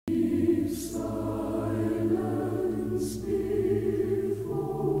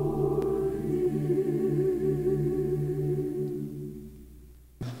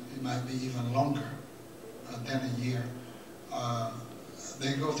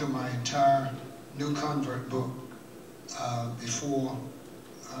through my entire new convert book before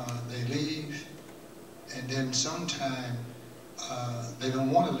they leave, and then sometime they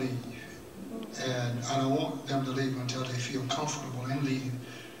don't want to leave, and I don't want them to leave until they feel comfortable in leaving.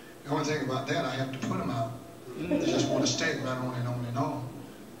 The only thing about that, I have to put them out. They just want to stay right on and on and on.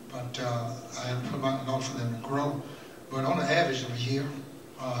 But I have to put them out in order for them to grow. But on the average of a year,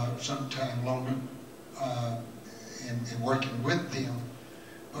 sometime longer, in working with them.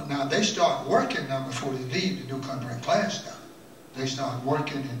 But now they start working now before they leave the new convert class now. They start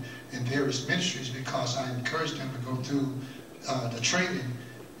working in various ministries because I encourage them to go through the training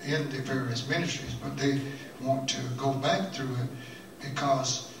in the various ministries. But they want to go back through it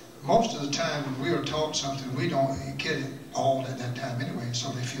because most of the time when we are taught something, we don't get it all at that time anyway, so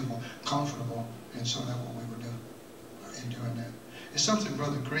they feel more comfortable, and so that's what we would do in doing that. It's something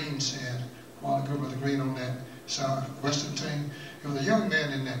Brother Green said a while ago, Brother Green, on that Southwestern thing. There was a young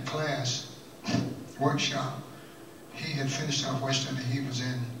man in that class workshop. He had finished Southwestern and he was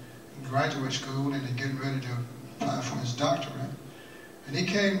in graduate school and getting ready to apply for his doctorate. And he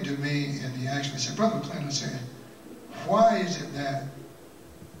came to me and he asked me, he said, Brother McClendon, said, why is it that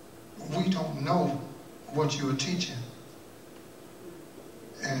we don't know what you are teaching?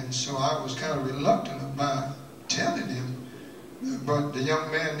 And so I was kind of reluctant about telling him, but the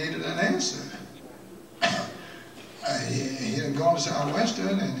young man needed an answer. He had gone to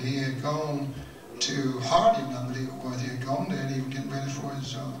Southwestern and he had gone to Harding, I believe it was. He had gone there and he was getting ready for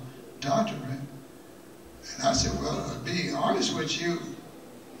his doctorate. And I said, well, to be honest with you,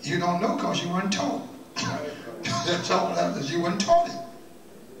 you don't know because you weren't taught. That's all that is. You weren't taught it.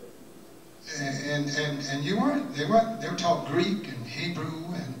 And you weren't. They were taught Greek and Hebrew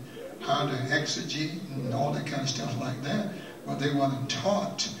and how to exegete and all that kind of stuff like that. But they wasn't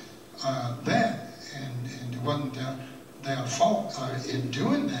taught that. And it wasn't their fault in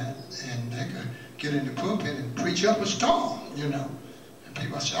doing that. And they could get in the pulpit and preach up a storm, you know. And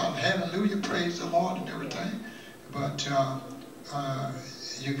people shout, hallelujah, praise the Lord and everything. But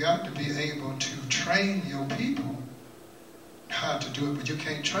you got to be able to train your people how to do it. But you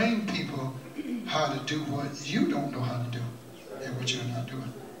can't train people how to do what you don't know how to do and what you're not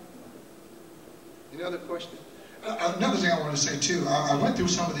doing. Any other question? Another thing I want to say too, I went through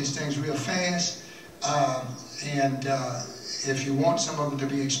some of these things real fast, and if you want some of them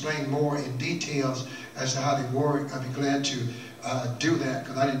to be explained more in details as to how they work, I'd be glad to do that,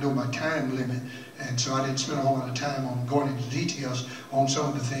 because I didn't know my time limit, and so I didn't spend a whole lot of time on going into details on some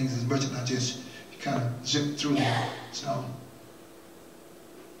of the things as much as I just kind of zipped through them. So.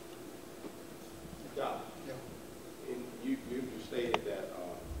 Yeah. And you stated that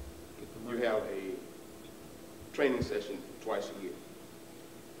you have a training session twice a year.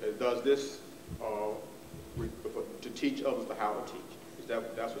 Does this to teach others how to teach?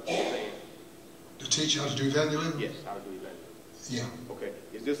 That's what you're saying? To teach how to do evangelism? Yes, how to do evangelism. Yeah. Okay.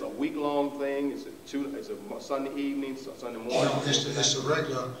 Is this a week-long thing? Is it a Sunday evening, Sunday morning? No, it's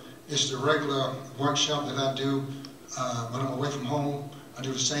the regular workshop that I do when I'm away from home. I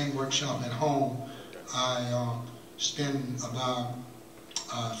do the same workshop at home. I spend about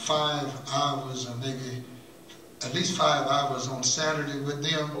 5 hours, or maybe at least 5 hours on Saturday with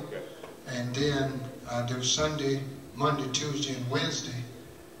them. Okay. And then I do Sunday, Monday, Tuesday, and Wednesday.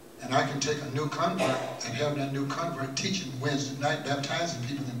 And I can take a new convert and have that new convert teaching Wednesday night, baptizing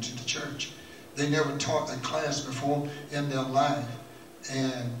people into the church. They never taught a class before in their life.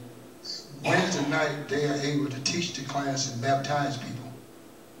 And Wednesday night, they are able to teach the class and baptize people.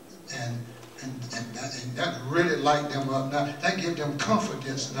 And that really light them up. Now, that gives them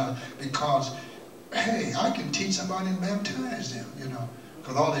confidence now, because, hey, I can teach somebody and baptize them, you know.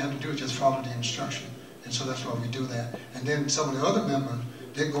 Because all they have to do is just follow the instruction. And so that's why we do that. And then some of the other members,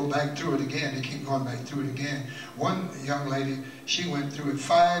 they go back through it again. They keep going back through it again. One young lady, she went through it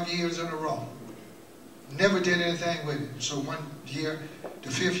 5 years in a row. Never did anything with it. So one year, the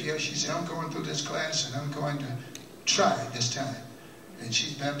 5th year, she said, I'm going through this class and I'm going to try it this time. And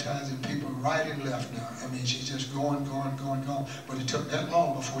she's baptizing people right and left now. I mean, she's just going. But it took that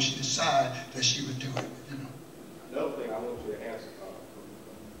long before she decided that she would do it, you know. Another thing I want you to answer,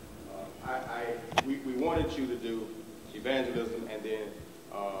 we wanted you to do evangelism and then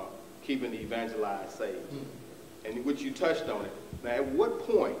keeping the evangelized saved. And which you touched on it. Now, at what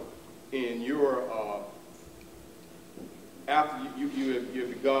point in your, after you have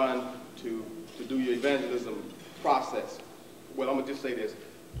begun to do your evangelism process, well, I'm going to just say this.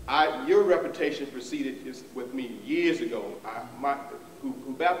 Your reputation preceded this with me years ago.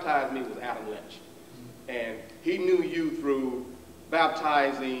 Who baptized me was Adam Lynch. And he knew you through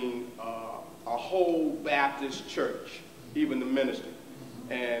baptizing a whole Baptist church, even the ministry.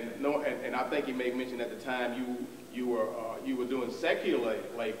 And I think you may mention at the time you were doing secular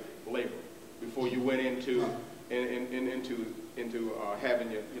labor before you went into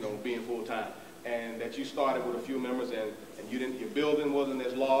having your being full time, and that you started with a few members and your building wasn't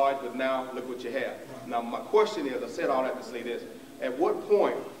as large, but now look what you have. Now my question is, I said all that to say this: at what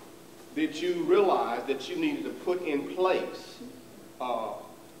point did you realize that you needed to put in place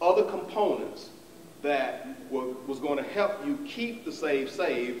other components that was going to help you keep the saved?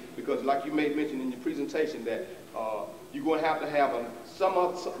 Because like you made mention in your presentation that you're going to have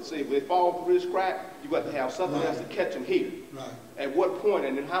say if they fall through this crack, you got to have something else to catch them here. Right. At what point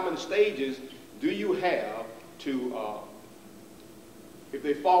and in how many stages do you have to, if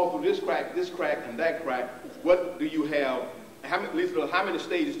they fall through this crack, and that crack, what do you have, how many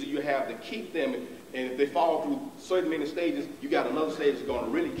stages do you have to keep them, and if they fall through certain many stages, you got another stage that's going to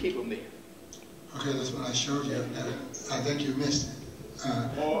really keep them there? Okay, that's what I showed you. I think you missed it.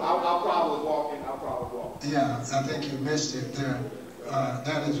 I'll probably walk. Yeah, I think you missed it there.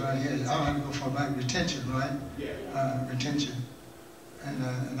 That is right here. I'll have to go for back. Retention, right? Yeah. Retention.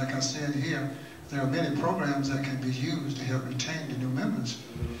 And like I said here, there are many programs that can be used to help retain the new members.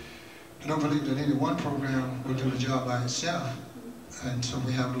 I don't believe that any one program will do the job by itself. And so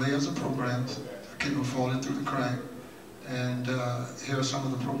we have layers of programs to keep them falling through the crack. And here are some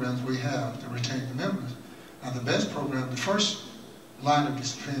of the programs we have to retain the members. Now the best program, the first line of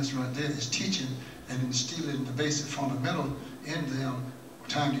defense right there is teaching and instilling the basic fundamental in them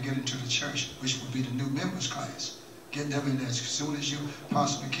time to get into the church, which would be the new members class. Get them in there as soon as you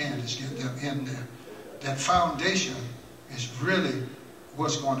possibly can, just get them in there. That foundation is really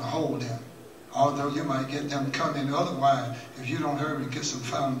what's going to hold them. Although you might get them coming otherwise, if you don't hurry and get some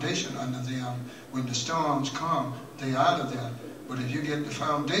foundation under them, when the storms come, they're out of there. But if you get the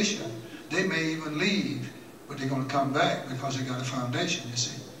foundation, they may even leave, but they're going to come back because they got a foundation, you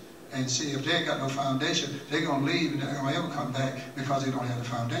see. And see, if they ain't got no foundation, they're going to leave and they're going to ever come back because they don't have the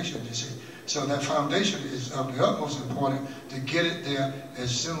foundation, you see. So that foundation is of the utmost importance to get it there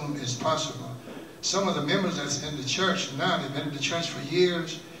as soon as possible. Some of the members that's in the church now, they've been in the church for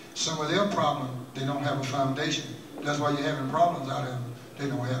years. Some of their problem, they don't have a foundation. That's why you're having problems out of them. They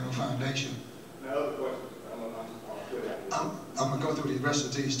don't have no foundation. Now, other question. I'm going to go through the rest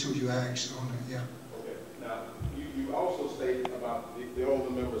of these two you asked. Yeah. Okay. Now, you also stated about the older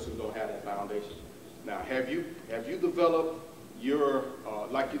members who don't have that foundation. Now, have you developed your,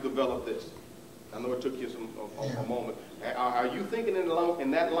 like you developed this? I know it took you a moment. Are you thinking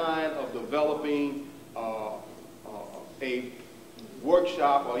in that line of developing a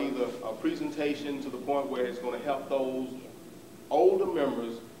workshop or either a presentation to the point where it's going to help those older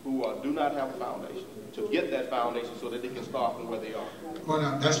members who do not have a foundation to get that foundation so that they can start from where they are? Well,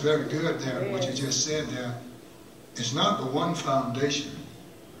 now, that's very good there, what you just said there. It's not the one foundation,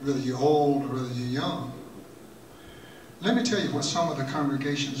 whether you're old or whether you're young. Let me tell you what some of the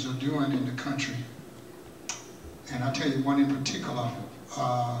congregations are doing in the country. And I'll tell you one in particular,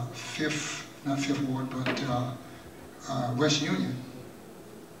 not Fifth Ward, but West Union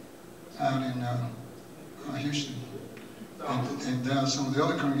out in Houston. And there are some of the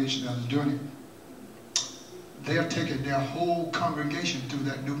other congregations that are doing it. They are taking their whole congregation through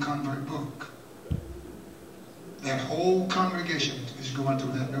that new convert book. That whole congregation is going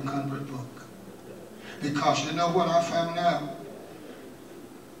through that new convert book. Because you know what I found out?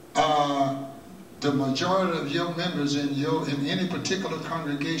 The majority of your members in any particular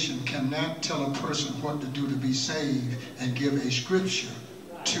congregation cannot tell a person what to do to be saved and give a scripture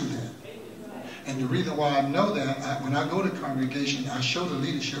to them. And the reason why I know that, when I go to congregation, I show the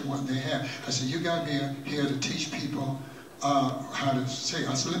leadership what they have. I said, you got me here to teach people how to say.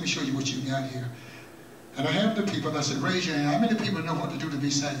 I said, let me show you what you got here. And I have the people, I said, raise your hand. How many people know what to do to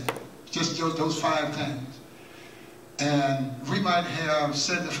be saved? Just those 5 things. And we might have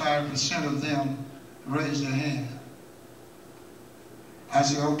 75% of them raise their hand. I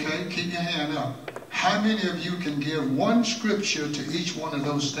said, okay, keep your hand up. How many of you can give one scripture to each one of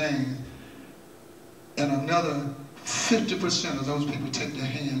those things, and another 50% of those people take their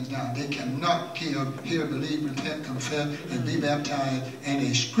hands down? They cannot give, hear, believe, repent, confess, and be baptized, and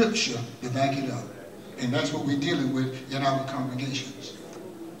a scripture to back it up. And that's what we're dealing with in our congregations.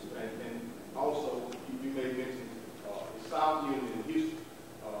 And also, you may mention South Union in Houston.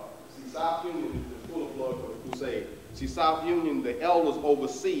 See, South Union is full of blood for the crusade. See, South Union, the elders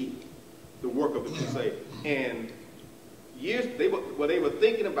oversee the work of the crusade. And they were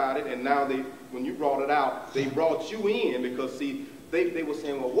thinking about it, and now when you brought it out, they brought you in because, see, they were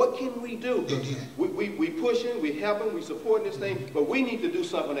saying, well, what can we do? They did. We pushing, we helping, we supporting this thing, but we need to do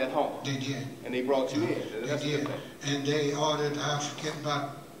something at home. They did. And they brought you in. That's they did. And they ordered, I forget,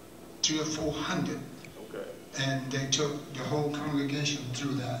 about 300 or 400. Okay. And they took the whole congregation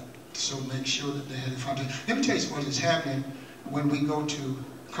through that. So make sure that they had a foundation. Let me tell you what is happening when we go to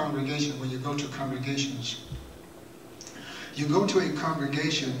congregation, when you go to congregations. You go to a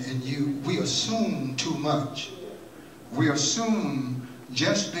congregation and we assume too much. We assume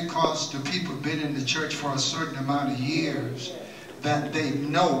just because the people have been in the church for a certain amount of years that they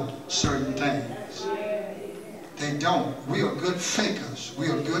know certain things. They don't. We are good fakers. We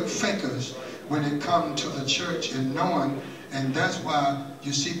are good fakers when it comes to the church and knowing, and that's why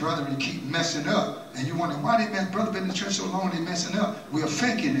you see brethren keep messing up. And you wonder, why brother been in the church so long, they messing up? We are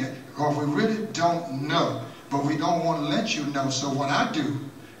faking it, or we really don't know. But we don't want to let you know. So what I do,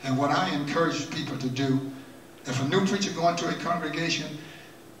 and what I encourage people to do, if a new preacher going to a congregation,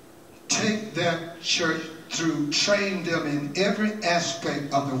 take that church through, train them in every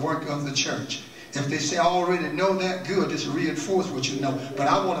aspect of the work of the church. If they say, I already know that, good, just reinforce what you know. But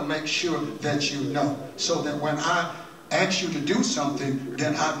I want to make sure that you know, so that when I ask you to do something,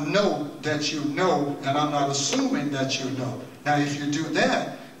 then I know that you know, and I'm not assuming that you know. Now, if you do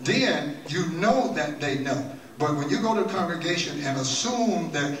that, then you know that they know. But when you go to a congregation and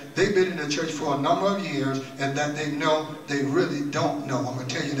assume that they've been in the church for a number of years and that they know, they really don't know. I'm going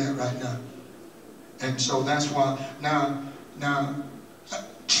to tell you that right now. And so that's why, now,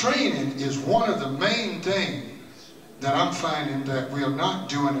 training is one of the main things that I'm finding that we are not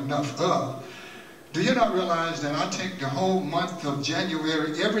doing enough of. Do you not realize that I take the whole month of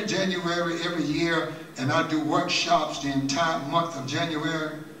January, every year, and I do workshops the entire month of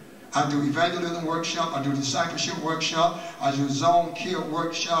January? I do evangelism workshop, I do discipleship workshop, I do zone kill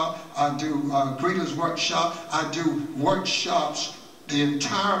workshop, I do greeters workshop, I do workshops the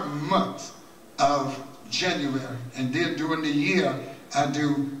entire month of January. And then during the year, I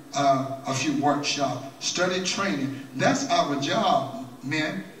do a few workshops, study training. That's our job,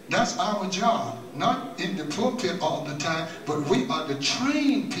 men. That's our job. Not in the pulpit all the time, but we are to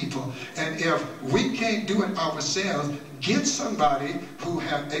train people. And if we can't do it ourselves, get somebody who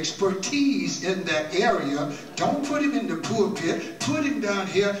have expertise in that area. Don't put him in the pulpit. Put him down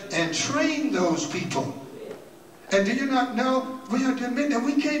here and train those people. And do you not know, we have to admit that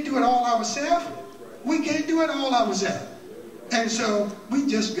we can't do it all ourselves. We can't do it all ourselves. And so we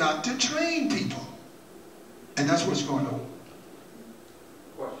just got to train people. And that's what's going on.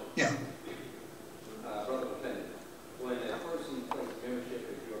 Question. Yeah. Brother McClendon, when a person takes membership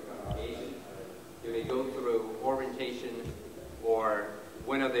of your congregation, do they go through orientation, or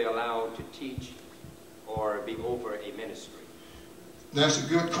when are they allowed to teach or be over a ministry? That's a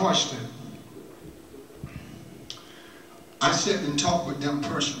good question. I sit and talk with them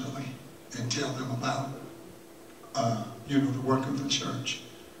personally and tell them about, the work of the church.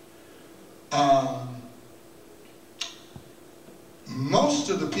 Most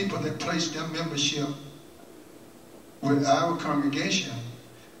of the people that place their membership with our congregation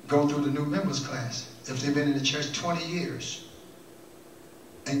go through the new members class if they've been in the church 20 years.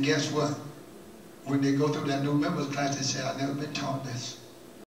 And guess what? When they go through that new members class, they say, I've never been taught this.